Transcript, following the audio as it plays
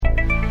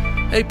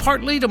A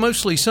partly to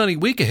mostly sunny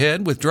week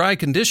ahead with dry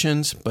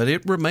conditions, but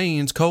it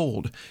remains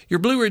cold. Your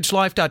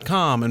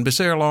BlueRidgeLife.com and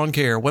Becerra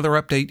Lawncare weather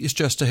update is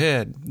just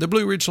ahead. The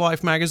Blue Ridge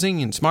Life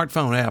magazine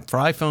smartphone app for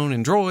iPhone and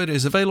Android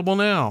is available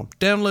now.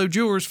 Download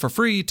yours for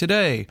free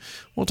today.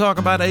 We'll talk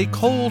about a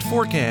cold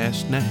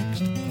forecast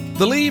next.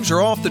 The leaves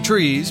are off the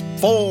trees,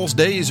 fall's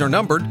days are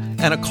numbered,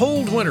 and a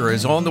cold winter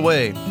is on the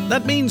way.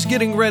 That means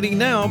getting ready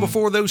now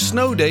before those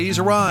snow days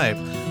arrive.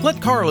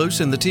 Let Carlos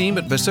and the team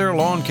at Becerra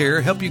Lawn Care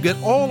help you get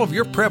all of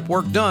your prep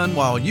work done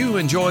while you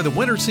enjoy the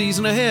winter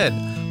season ahead.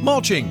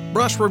 Mulching,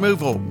 brush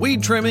removal,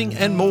 weed trimming,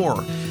 and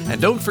more.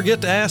 And don't forget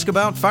to ask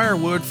about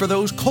firewood for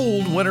those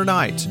cold winter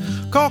nights.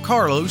 Call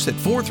Carlos at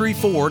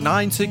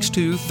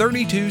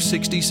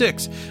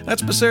 434-962-3266.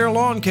 That's Becerra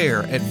Lawn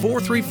Care at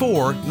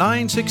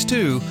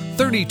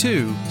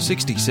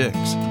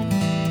 434-962-3266.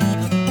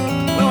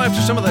 Well,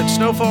 after some of that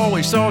snowfall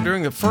we saw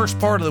during the first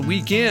part of the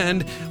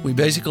weekend, we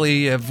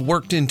basically have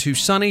worked into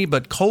sunny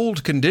but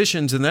cold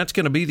conditions, and that's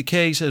going to be the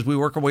case as we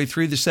work our way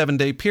through the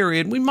 7-day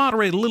period. We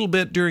moderate a little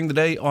bit during the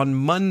day on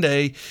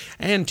Monday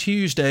and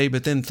Tuesday,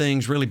 but then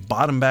things really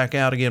bottom back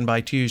out again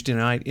by Tuesday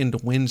night into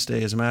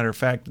Wednesday. As a matter of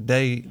fact, the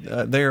day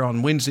there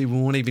on Wednesday, we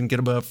won't even get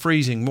above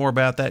freezing. More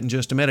about that in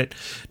just a minute.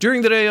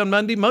 During the day on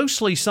Monday,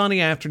 mostly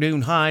sunny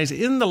afternoon highs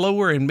in the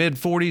lower and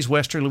mid-40s,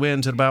 westerly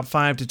winds at about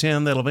 5 to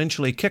 10. They'll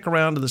eventually kick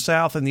around to the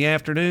south in the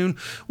afternoon.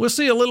 We'll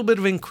see a little bit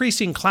of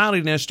increasing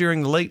cloudiness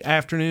during the late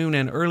afternoon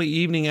and early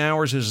evening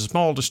hours as a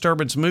small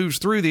disturbance moves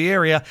through the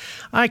area.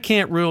 I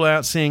can't rule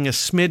out seeing a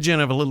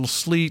smidgen of a little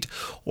sleet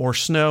or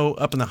snow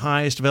up in the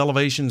highest of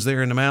elevations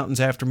there in the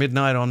mountains after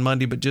midnight on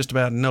Monday, but just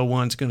about no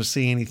one's going to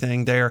see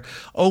anything there.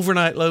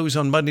 Overnight lows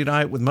on Monday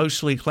night with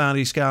mostly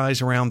cloudy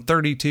skies around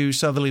 32,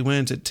 southerly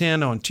winds at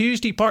 10. On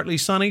Tuesday, partly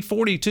sunny,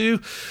 42.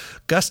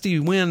 Gusty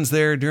winds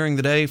there during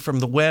the day from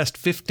the west,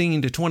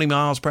 15 to 20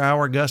 miles per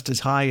hour, gust as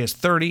high as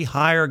 30,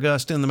 higher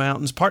gust in the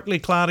mountains. Partly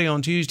cloudy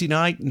on Tuesday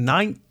night,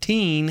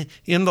 19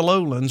 in the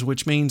lowlands,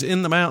 which means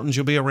in the mountains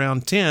you'll be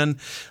around 10.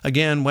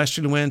 Again,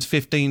 westerly winds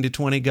 15 to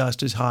 20,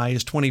 gust as high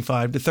as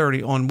 25 to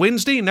 30. On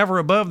Wednesday, never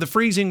above the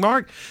freezing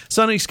mark.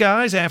 Sunny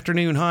skies,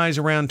 afternoon highs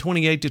around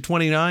 28 to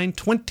 29,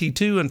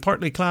 22 and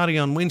partly cloudy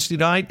on Wednesday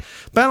night.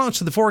 Balance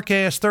of the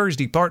forecast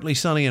Thursday, partly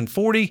sunny and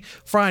 40.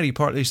 Friday,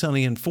 partly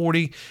sunny and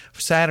 40.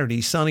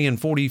 Saturday, sunny and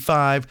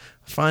 45.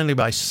 Finally,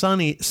 by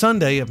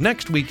Sunday of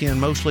next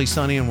weekend, mostly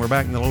sunny, and we're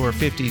back in the lower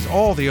 50s.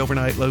 All the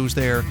overnight lows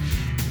there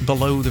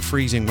below the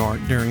freezing mark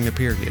during the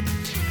period.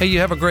 Hey, you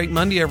have a great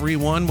Monday,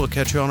 everyone. We'll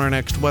catch you on our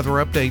next weather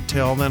update.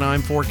 Till then,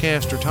 I'm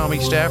forecaster Tommy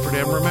Stafford,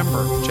 and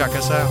remember, check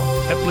us out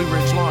at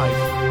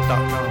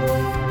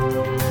BlueRidgeLife.com.